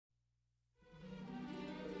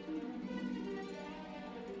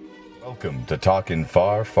Welcome to Talkin'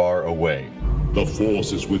 Far, Far Away. The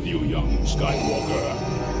Force is with you, young Skywalker.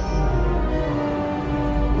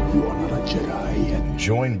 You are not a Jedi yet.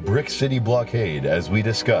 Join Brick City Blockade as we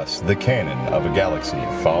discuss the canon of a galaxy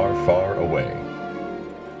far, far away.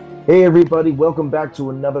 Hey everybody, welcome back to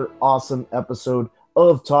another awesome episode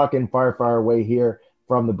of Talkin' Far, Far Away here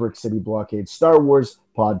from the Brick City Blockade Star Wars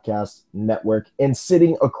Podcast Network. And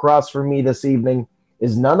sitting across from me this evening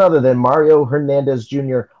is none other than Mario Hernandez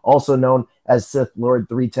Jr., also known as Sith Lord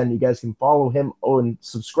 310. You guys can follow him and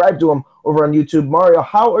subscribe to him over on YouTube. Mario,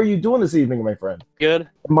 how are you doing this evening, my friend? Good.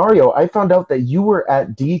 Mario, I found out that you were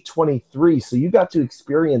at D23, so you got to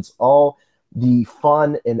experience all the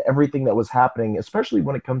fun and everything that was happening, especially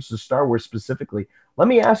when it comes to Star Wars specifically. Let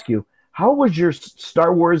me ask you, how was your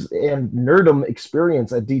Star Wars and nerdom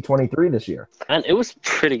experience at D23 this year? And it was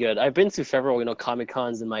pretty good. I've been to several,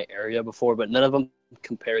 Comic-Cons in my area before, but none of them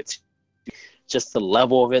compared to just the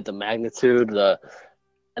level of it, the magnitude, and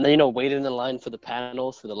then, waiting in line for the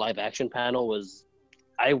panels, for the live action panel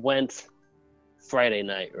I went Friday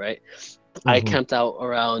night, right? Mm-hmm. I camped out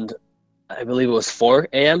around, I believe it was 4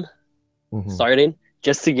 a.m. Starting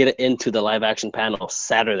just to get into the live action panel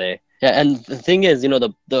Saturday. Yeah, and the thing is,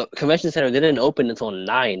 the convention center didn't open until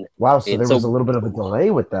 9. Wow, so there was a little bit of a delay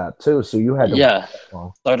with that too. So you had to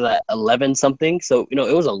started at 11 something. So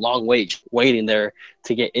it was a long wait waiting there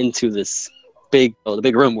to get into this the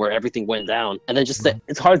big room where everything went down. And then just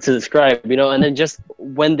it's hard to describe, and then just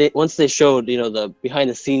once they showed the behind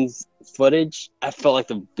the scenes footage, I felt like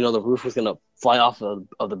the roof was gonna fly off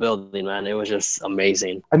of the building, man. It was just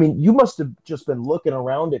amazing. I mean, you must have just been looking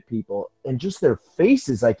around at people and just their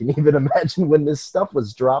faces. I can even imagine when this stuff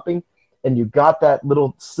was dropping and you got that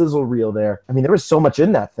little sizzle reel there. I mean, there was so much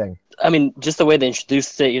in that thing. I mean, just the way they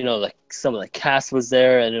introduced it, like some of the cast was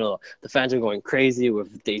there and, the fans were going crazy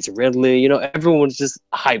with Daisy Ridley. Everyone was just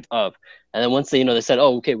hyped up. And then once they said,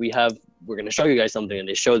 oh, okay, we're going to show you guys something. And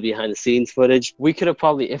they showed behind the scenes footage. We could have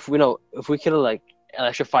probably, if we could have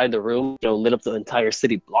electrified the room, lit up the entire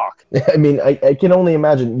city block. I mean, I can only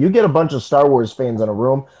imagine. You get a bunch of Star Wars fans in a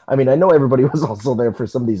room. I mean, I know everybody was also there for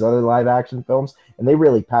some of these other live action films, and they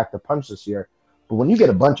really packed the punch this year. But when you get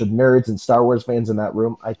a bunch of nerds and Star Wars fans in that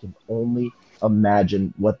room, I can only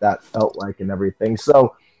imagine what that felt like and everything.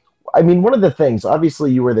 So, I mean, one of the things,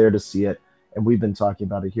 obviously you were there to see it, and we've been talking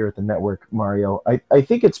about it here at the network, Mario. I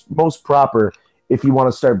think it's most proper if you want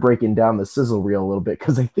to start breaking down the sizzle reel a little bit,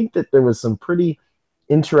 because I think that there was some pretty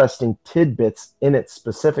interesting tidbits in it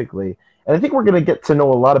specifically. And I think we're going to get to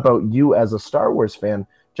know a lot about you as a Star Wars fan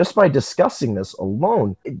just by discussing this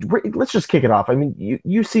alone. Let's just kick it off. I mean,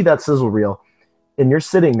 you see that sizzle reel and you're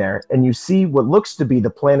sitting there and you see what looks to be the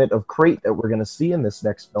planet of Crate that we're going to see in this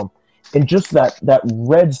next film. And just that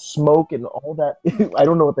red smoke and all that, I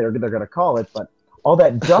don't know what they're going to call it, but all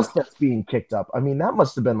that dust that's being kicked up. I mean, that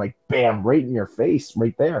must have been like, bam, right in your face,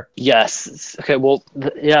 right there. Yes. Okay. Well,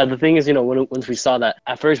 the thing is, once we saw that,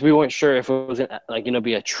 at first we weren't sure if it was gonna,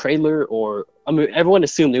 be a trailer or. I mean, everyone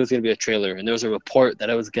assumed it was gonna be a trailer, and there was a report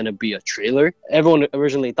that it was gonna be a trailer. Everyone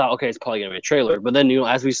originally thought, okay, it's probably gonna be a trailer, but then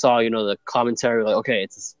as we saw, the commentary, like, okay,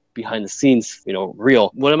 it's behind the scenes,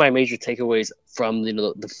 real. One of my major takeaways from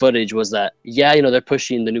the footage was that they're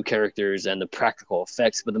pushing the new characters and the practical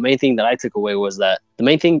effects, but the main thing that I took away was that the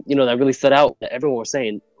main thing that really stood out, that everyone was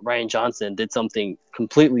saying Rian Johnson did something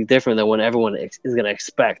completely different than what everyone is going to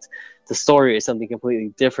expect. The story is something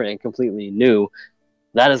completely different and completely new.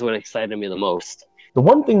 That is what excited me the most. The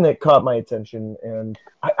one thing that caught my attention, and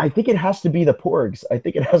I think it has to be the Porgs. I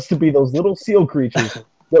think it has to be those little seal creatures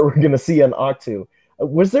that we're going to see on Ahch-To.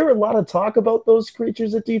 Was there a lot of talk about those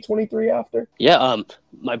creatures at D23 after? Yeah,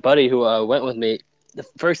 my buddy who went with me, the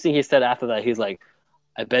first thing he said after that, he's like,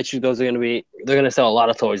 I bet you they're going to sell a lot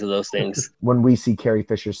of toys of those things. When we see Carrie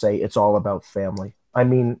Fisher say it's all about family. I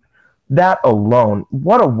mean, that alone,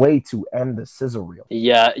 what a way to end the sizzle reel.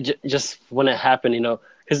 Yeah, just when it happened,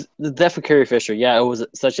 because the death of Carrie Fisher, it was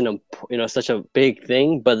such a big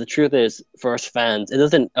thing, but the truth is, for us fans, it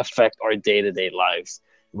doesn't affect our day-to-day lives.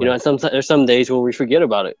 Right. And sometimes there's some days where we forget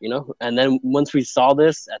about it, and then once we saw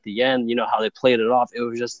this at the end, how they played it off,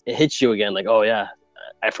 it hits you again, like, oh yeah,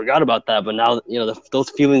 I forgot about that, but now those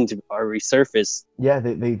feelings are resurfaced. Yeah,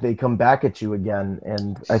 they come back at you again,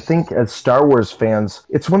 and I think as Star Wars fans,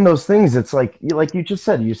 it's one of those things. It's like you just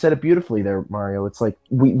said, you said it beautifully there, Mario. It's like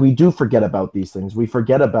we do forget about these things. We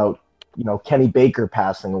forget about Kenny Baker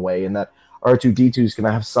passing away, and that R2-D2 is going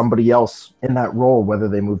to have somebody else in that role, whether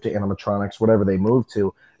they move to animatronics, whatever they move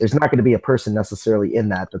to. There's not going to be a person necessarily in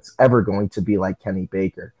that's ever going to be like Kenny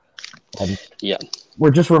Baker. And we're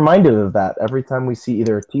just reminded of that every time we see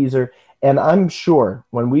either a teaser. And I'm sure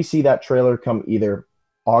when we see that trailer come either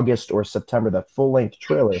August or September, that full-length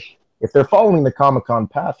trailer, if they're following the Comic-Con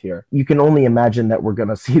path here, you can only imagine that we're going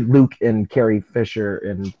to see Luke and Carrie Fisher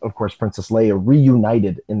and, of course, Princess Leia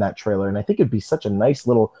reunited in that trailer. And I think it'd be such a nice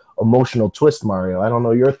little emotional twist, Mario. I don't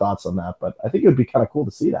know your thoughts on that, but I think it would be kind of cool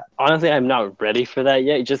to see that. Honestly, I'm not ready for that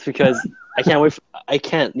yet, just because I can't wait. I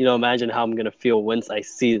can't, imagine how I'm going to feel once I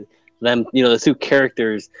see them, the two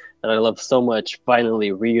characters that I love so much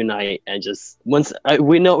finally reunite, and just once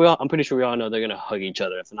I'm pretty sure we all know they're gonna hug each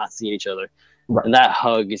other if they're not seeing each other, Right. and that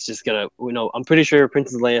hug is just gonna, I'm pretty sure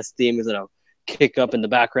Princess Leia's theme is gonna kick up in the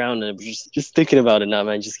background, and just thinking about it now,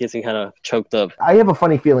 man, just gets me kind of choked up. I have a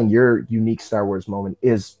funny feeling your unique Star Wars moment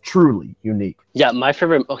is truly unique. Yeah, my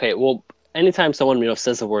favorite. Okay, well, anytime someone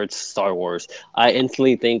says the word Star Wars, I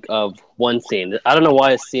instantly think of one scene. I don't know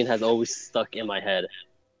why a scene has always stuck in my head.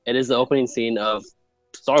 It is the opening scene of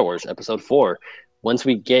Star Wars Episode 4. Once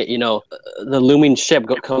we get, the looming ship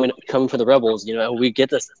coming for the rebels, we get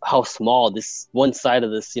this, how small this one side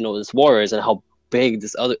of this, this war is, and how big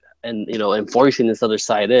this other, and enforcing this other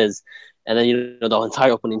side is. And then, the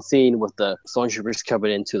entire opening scene with the stormtroopers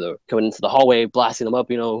coming into the hallway, blasting them up,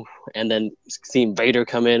 and then seeing Vader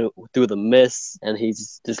come in through the mist, and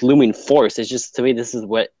he's this looming force. It's just, to me, this is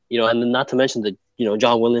what, and then not to mention the,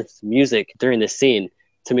 John Williams music during this scene.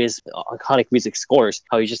 To me, is iconic music scores.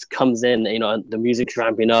 How he just comes in, the music's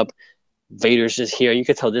ramping up. Vader's just here. You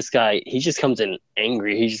could tell this guy, he just comes in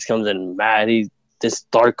angry. He just comes in mad. He's this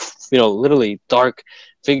dark, literally dark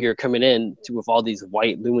figure coming in with all these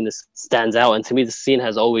white luminous stands out. And to me, the scene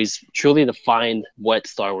has always truly defined what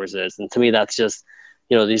Star Wars is. And to me, that's just,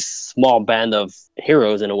 these small band of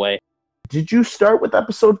heroes in a way. Did you start with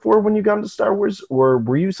Episode 4 when you got into Star Wars, or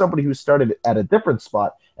were you somebody who started at a different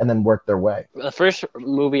spot and then worked their way? The first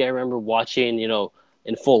movie I remember watching,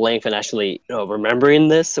 in full length and actually, remembering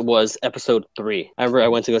this was Episode 3. I remember I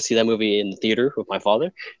went to go see that movie in the theater with my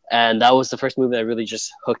father, and that was the first movie that really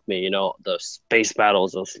just hooked me. The space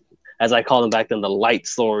battles, as I call them back then, the light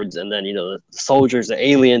swords, and then, the soldiers, the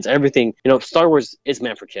aliens, everything. Star Wars is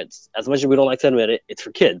meant for kids. As much as we don't like to admit it, it's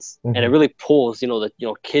for kids. Mm-hmm. And it really pulls,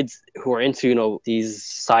 the kids who are into, these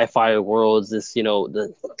sci-fi worlds, this,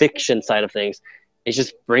 the fiction side of things. It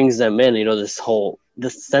just brings them in,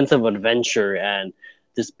 this sense of adventure and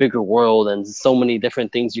this bigger world, and so many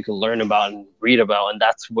different things you can learn about and read about. And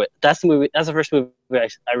that's the first movie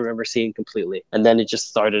I remember seeing completely. And then it just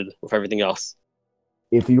started with everything else.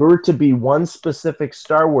 If you were to be one specific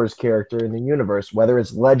Star Wars character in the universe, whether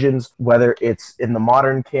it's Legends, whether it's in the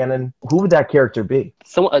modern canon, who would that character be?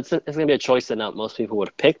 It's going to be a choice that not most people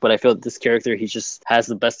would pick, but I feel this character, he just has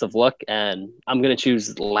the best of luck, and I'm going to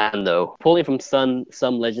choose Lando. Pulling from some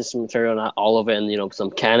Legends material, not all of it, and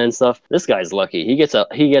some canon stuff, this guy's lucky. He gets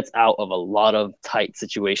out of a lot of tight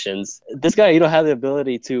situations. This guy, have the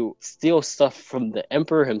ability to steal stuff from the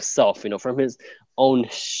Emperor himself, from his own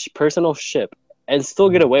personal ship, and still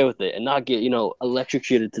get away with it and not get,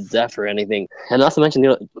 electrocuted to death or anything. And not to mention,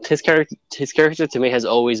 his character to me has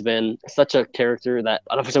always been such a character that,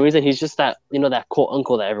 I don't know, for some reason, he's just that, that cool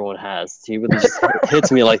uncle that everyone has. He really just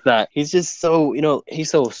hits me like that. He's just so, he's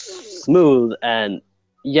so smooth, and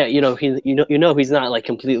yeah, he's not like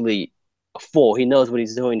completely a fool. He knows what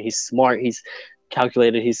he's doing. He's smart. He's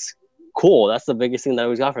calculated. He's cool. That's the biggest thing that I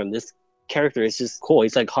always got from him. This character is just cool.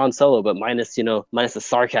 He's like Han Solo, but minus the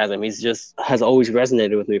sarcasm. He's just has always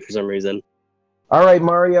resonated with me for some reason. All right,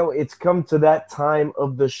 Mario, it's come to that time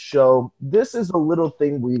of the show. This is a little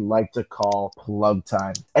thing we like to call plug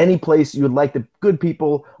time. Any place you would like the good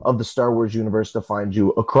people of the Star Wars universe to find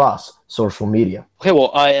you across social media. Okay,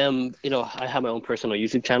 well, I am, I have my own personal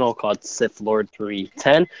YouTube channel called Sith Lord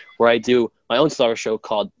 310, where I do my own Star Wars show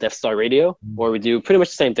called Death Star Radio, where we do pretty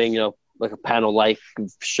much the same thing, like a panel-like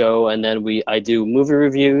show, and then I do movie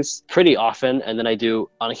reviews pretty often, and then I do,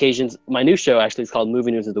 on occasions, my new show actually is called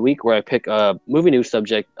Movie News of the Week, where I pick a movie news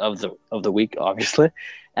subject of the week, obviously,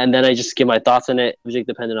 and then I just give my thoughts on it,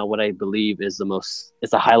 depending on what I believe is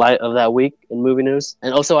the highlight of that week in movie news.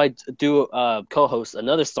 And also I do co-host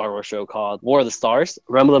another Star Wars show called War of the Stars.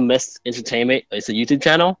 Realm of the Mist Entertainment. It's a YouTube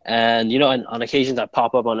channel, and and on occasions I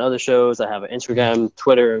pop up on other shows. I have an Instagram,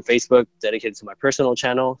 Twitter, and Facebook dedicated to my personal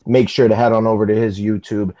channel. Make sure to head on over to his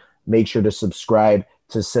YouTube. Make sure to subscribe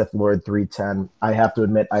to Sith Lord 310. I have to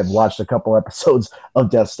admit, I've watched a couple episodes of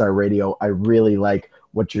Death Star Radio. I really like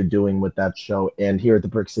what you're doing with that show. And here at the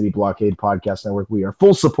Brick City Blockade Podcast Network, we are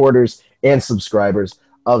full supporters and subscribers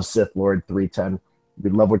of Sith Lord 310. We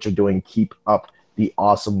love what you're doing. Keep up the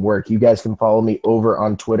awesome work. You guys can follow me over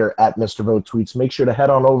on Twitter at Mr. Vote Tweets. Make sure to head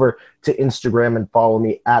on over to Instagram and follow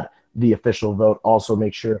me at The Official Vote. Also,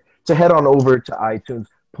 make sure to head on over to iTunes.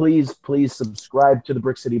 Please subscribe to the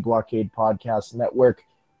Brick City Blockade Podcast Network.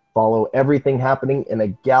 Follow everything happening in a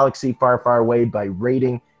galaxy far, far away by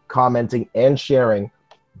rating, commenting, and sharing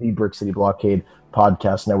the Brick City Blockade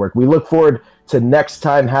Podcast Network. We look forward to next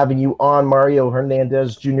time having you on, Mario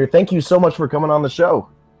Hernandez Jr. Thank you so much for coming on the show.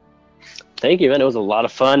 Thank you, man. It was a lot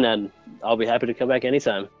of fun, and I'll be happy to come back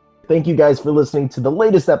anytime. Thank you guys for listening to the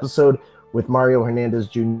latest episode with Mario Hernandez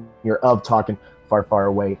Jr. of Talking Far, Far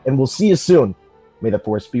Away. And we'll see you soon. May the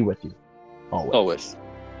Force be with you. Always. Always.